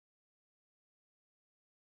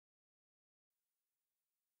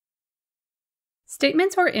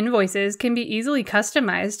Statements or invoices can be easily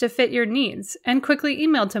customized to fit your needs and quickly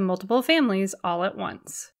emailed to multiple families all at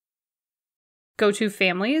once. Go to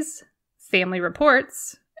Families, Family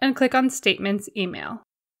Reports, and click on Statements Email.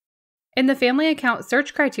 In the Family Account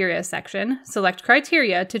Search Criteria section, select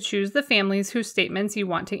Criteria to choose the families whose statements you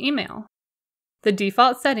want to email. The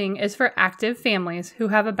default setting is for active families who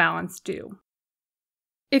have a balance due.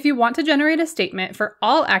 If you want to generate a statement for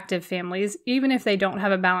all active families, even if they don't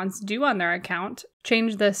have a balance due on their account,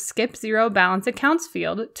 change the Skip Zero Balance Accounts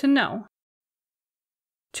field to No.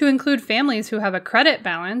 To include families who have a credit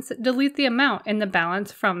balance, delete the amount in the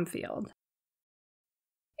Balance From field.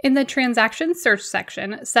 In the Transaction Search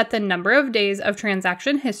section, set the number of days of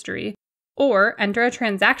transaction history or enter a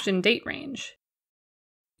transaction date range.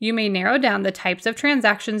 You may narrow down the types of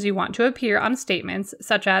transactions you want to appear on statements,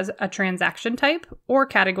 such as a transaction type or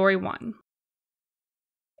Category 1.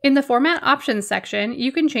 In the Format Options section,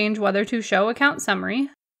 you can change whether to show account summary,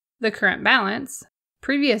 the current balance,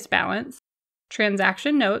 previous balance,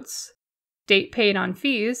 transaction notes, date paid on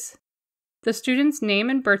fees, the student's name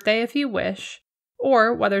and birthday if you wish,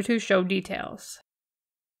 or whether to show details.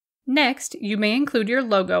 Next, you may include your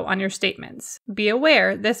logo on your statements. Be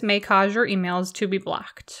aware this may cause your emails to be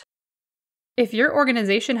blocked. If your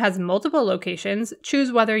organization has multiple locations,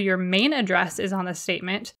 choose whether your main address is on the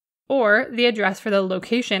statement or the address for the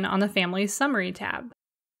location on the Family Summary tab.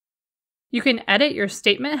 You can edit your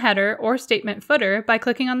statement header or statement footer by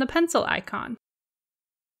clicking on the pencil icon.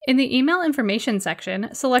 In the Email Information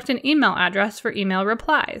section, select an email address for email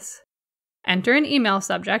replies. Enter an email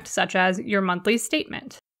subject such as your monthly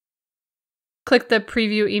statement. Click the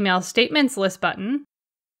Preview Email Statements list button.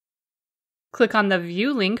 Click on the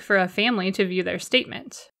View link for a family to view their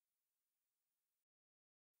statement.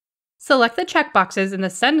 Select the checkboxes in the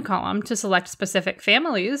Send column to select specific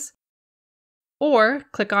families, or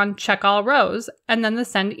click on Check All Rows and then the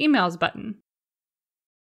Send Emails button.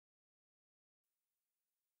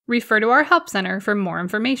 Refer to our Help Center for more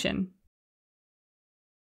information.